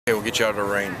Okay, we'll get you out of the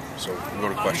rain, so we'll go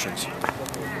to questions.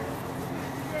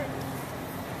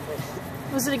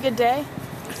 Was it a good day?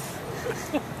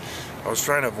 I was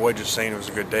trying to avoid just saying it was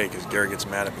a good day because Gary gets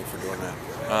mad at me for doing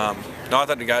that. No, I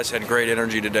thought the guys had great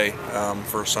energy today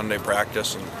for Sunday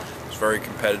practice, and it was very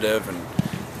competitive, and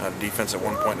the defense at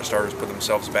one point, the starters put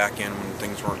themselves back in when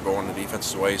things weren't going the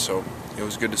defense's way, so it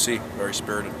was good to see, very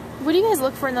spirited. What do you guys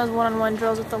look for in those one-on-one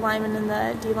drills with the linemen and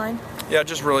the D-line? Yeah,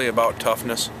 just really about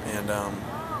toughness and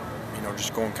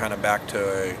just going kind of back to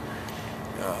a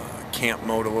camp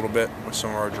mode a little bit with some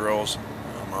of our drills,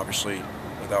 obviously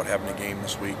without having a game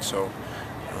this week, so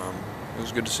it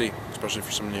was good to see, especially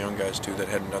for some of the young guys too that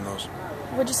hadn't done those.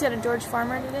 What did you see out of George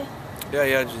Farmer today?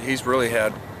 Yeah, he's really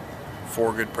had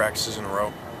 4 good practices in a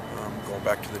row, going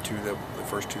back to the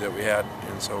first two that we had,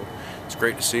 and so it's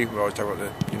great to see. We always talk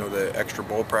about the extra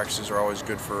bowl practices are always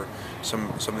good for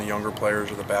some of the younger players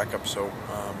or the backups. So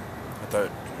I thought,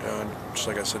 just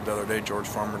like I said the other day, George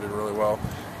Farmer did really well,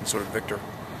 and so did Victor.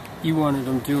 You wanted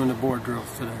them doing the board drills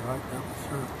today, right? That was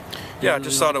her. Yeah, I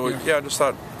just thought it was. Yeah, I just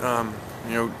thought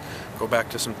go back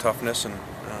to some toughness and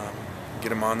get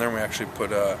them on there. And we actually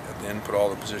put at the end put all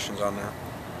the positions on there.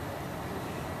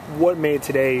 What made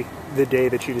today the day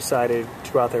that you decided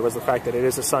to go out there? Was the fact that it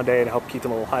is a Sunday and it helped keep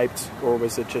them a little hyped, or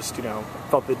was it just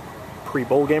felt the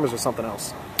pre-bowl game, or was there something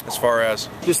else? As far as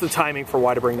just the timing for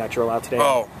why to bring that drill out today.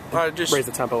 Oh, just raise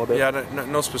the tempo a bit. Yeah,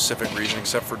 no specific reason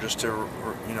except for just to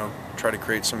try to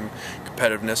create some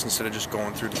competitiveness instead of just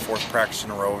going through the 4th practice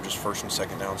in a row of just 1st and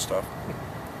 2nd down stuff.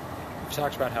 You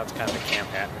talked about how it's kind of a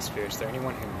camp atmosphere. Is there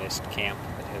anyone who missed camp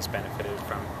that has benefited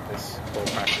from this bowl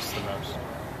practice the most?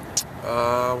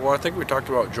 Well, I think we talked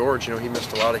about George. He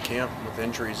missed a lot of camp with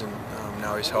injuries, and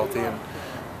now he's healthy, and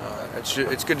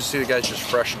it's good to see the guys just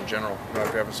fresh in general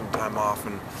after having some time off,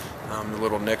 and the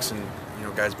little nicks and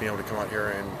guys being able to come out here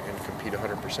and compete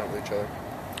 100% with each other.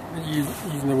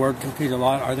 Using the word compete a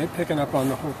lot, are they picking up on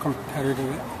the whole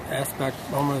competitive aspect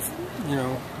almost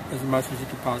as much as you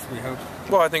could possibly hope?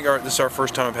 Well, I think this is our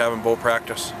first time of having bowl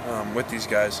practice with these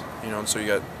guys, and so you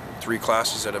got 3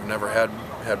 classes that have never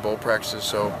had bowl practices,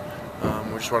 so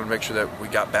we just wanted to make sure that we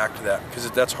got back to that, because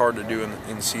that's hard to do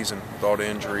in season with all the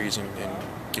injuries and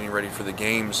getting ready for the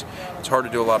games. It's hard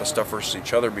to do a lot of stuff versus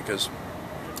each other because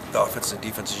the offense and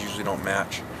defenses usually don't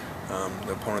match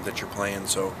the opponent that you're playing,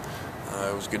 so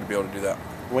it was good to be able to do that.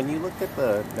 When you looked at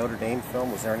the Notre Dame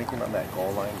film, was there anything on that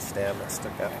goal line stand that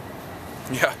stuck out?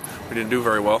 Yeah, we didn't do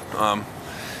very well.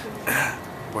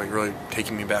 Boy, you're really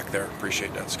taking me back there.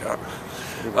 Appreciate that, Scott.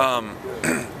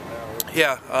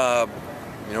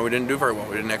 We didn't do very well.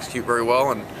 We didn't execute very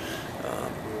well, and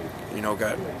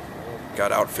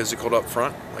got out physicaled up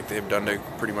front like they've done to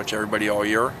pretty much everybody all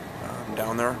year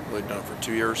down there. Really done it for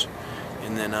 2 years,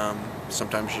 and then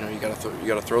sometimes you got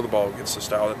to throw the ball against the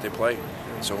style that they play.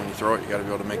 And so when you throw it, you got to be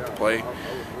able to make the play.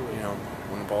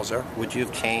 When the ball's there. Would you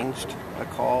have changed a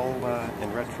call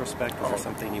in retrospect? Was there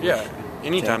something you wish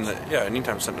anytime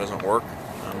something doesn't work,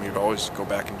 you'd always go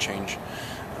back and change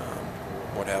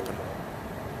what happened.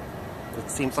 It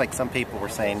seems like some people were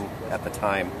saying at the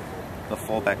time the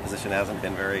fullback position hasn't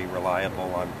been very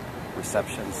reliable on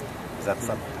receptions. Is that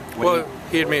something? Well,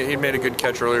 he'd made a good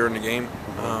catch earlier in the game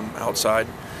outside,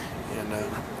 and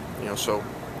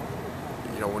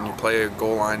when you play a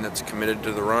goal line that's committed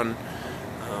to the run,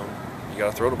 you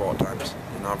got to throw the ball at times,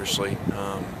 and obviously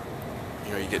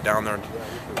you get down there and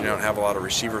you don't have a lot of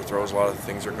receiver throws. A lot of the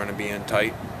things are going to be in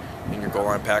tight in your goal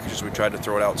line packages. We tried to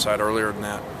throw it outside earlier than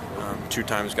that. 2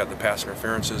 times got the pass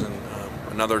interferences, and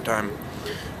another time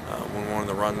when one of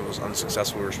the runs was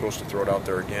unsuccessful, we were supposed to throw it out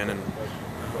there again, and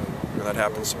that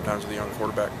happens sometimes with a young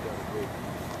quarterback.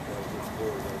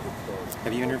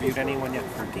 Have you interviewed anyone yet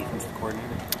for defensive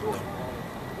coordinator? No.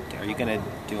 Are you going to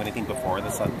do anything before the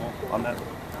Sun Bowl on that?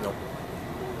 No.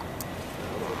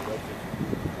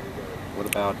 What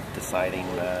about deciding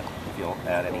if you'll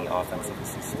add any offensive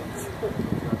assistants?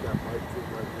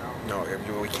 No,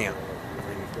 we can't.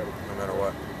 No matter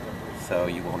what. So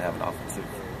you won't have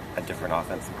a different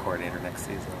offensive coordinator next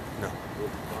season? No.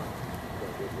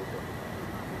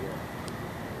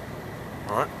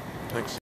 All right. Thanks.